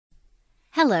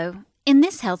Hello. In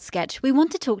this health sketch, we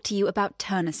want to talk to you about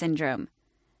Turner syndrome.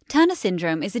 Turner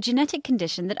syndrome is a genetic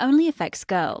condition that only affects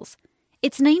girls.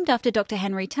 It's named after Dr.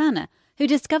 Henry Turner, who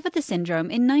discovered the syndrome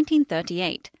in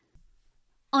 1938.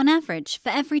 On average, for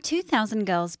every 2,000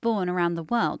 girls born around the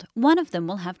world, one of them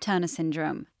will have Turner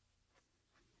syndrome.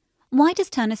 Why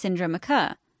does Turner syndrome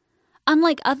occur?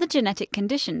 Unlike other genetic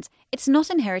conditions, it's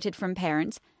not inherited from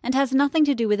parents and has nothing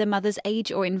to do with a mother's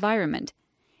age or environment.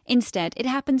 Instead, it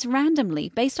happens randomly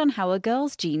based on how a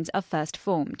girl's genes are first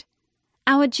formed.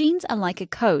 Our genes are like a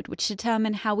code which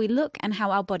determine how we look and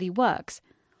how our body works.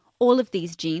 All of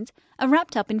these genes are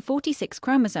wrapped up in 46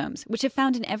 chromosomes, which are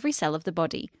found in every cell of the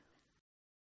body.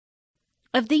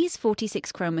 Of these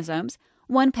 46 chromosomes,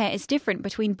 one pair is different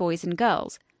between boys and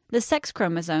girls, the sex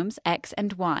chromosomes X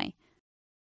and Y.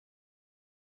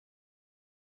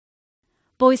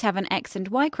 Boys have an X and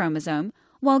Y chromosome,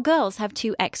 while girls have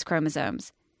two X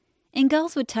chromosomes. In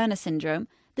girls with Turner syndrome,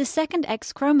 the second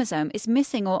X chromosome is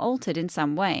missing or altered in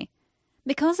some way.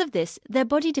 Because of this, their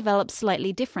body develops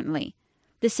slightly differently.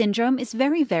 The syndrome is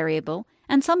very variable,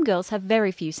 and some girls have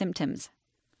very few symptoms.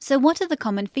 So what are the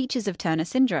common features of Turner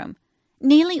syndrome?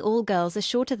 Nearly all girls are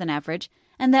shorter than average,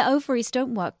 and their ovaries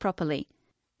don't work properly.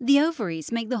 The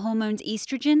ovaries make the hormones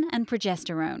estrogen and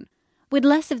progesterone. With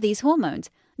less of these hormones,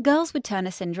 girls with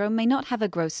Turner syndrome may not have a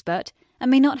growth spurt and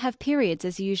may not have periods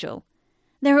as usual.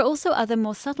 There are also other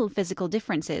more subtle physical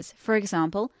differences, for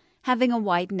example, having a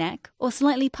wide neck or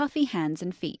slightly puffy hands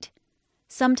and feet.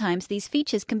 Sometimes these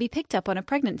features can be picked up on a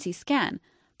pregnancy scan,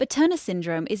 but Turner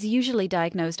syndrome is usually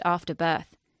diagnosed after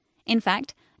birth. In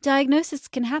fact, diagnosis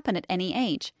can happen at any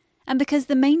age, and because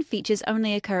the main features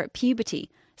only occur at puberty,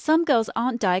 some girls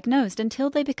aren't diagnosed until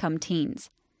they become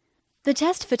teens. The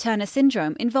test for Turner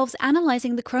syndrome involves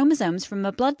analyzing the chromosomes from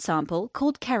a blood sample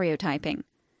called karyotyping.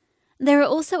 There are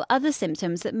also other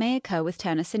symptoms that may occur with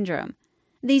Turner syndrome.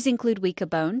 These include weaker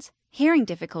bones, hearing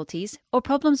difficulties, or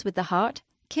problems with the heart,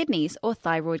 kidneys, or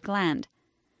thyroid gland.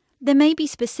 There may be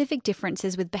specific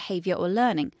differences with behavior or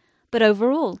learning, but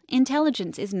overall,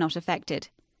 intelligence is not affected.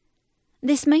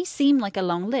 This may seem like a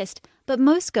long list, but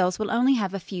most girls will only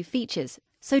have a few features,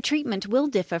 so treatment will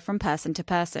differ from person to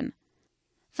person.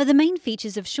 For the main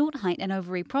features of short height and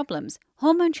ovary problems,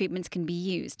 hormone treatments can be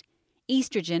used.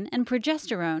 Estrogen and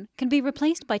progesterone can be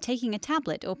replaced by taking a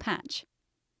tablet or patch.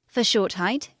 For short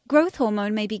height, growth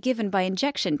hormone may be given by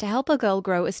injection to help a girl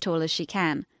grow as tall as she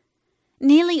can.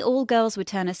 Nearly all girls with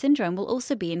Turner syndrome will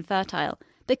also be infertile,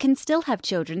 but can still have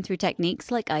children through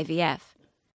techniques like IVF.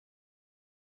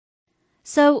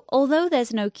 So, although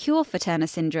there's no cure for Turner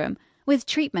syndrome, with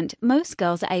treatment most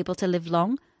girls are able to live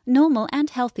long, normal and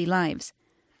healthy lives.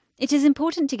 It is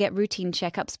important to get routine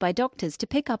checkups by doctors to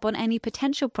pick up on any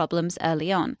potential problems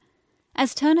early on.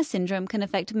 As Turner syndrome can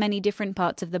affect many different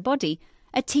parts of the body,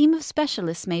 a team of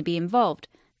specialists may be involved,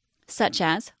 such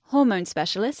as hormone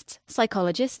specialists,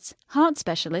 psychologists, heart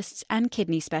specialists, and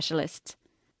kidney specialists.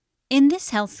 In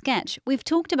this health sketch, we've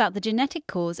talked about the genetic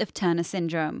cause of Turner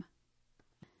syndrome,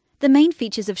 the main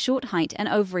features of short height and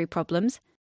ovary problems,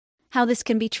 how this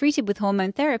can be treated with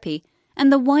hormone therapy,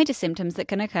 and the wider symptoms that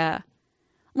can occur.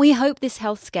 We hope this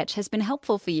health sketch has been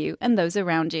helpful for you and those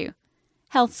around you.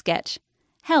 Health sketch.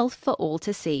 Health for all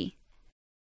to see.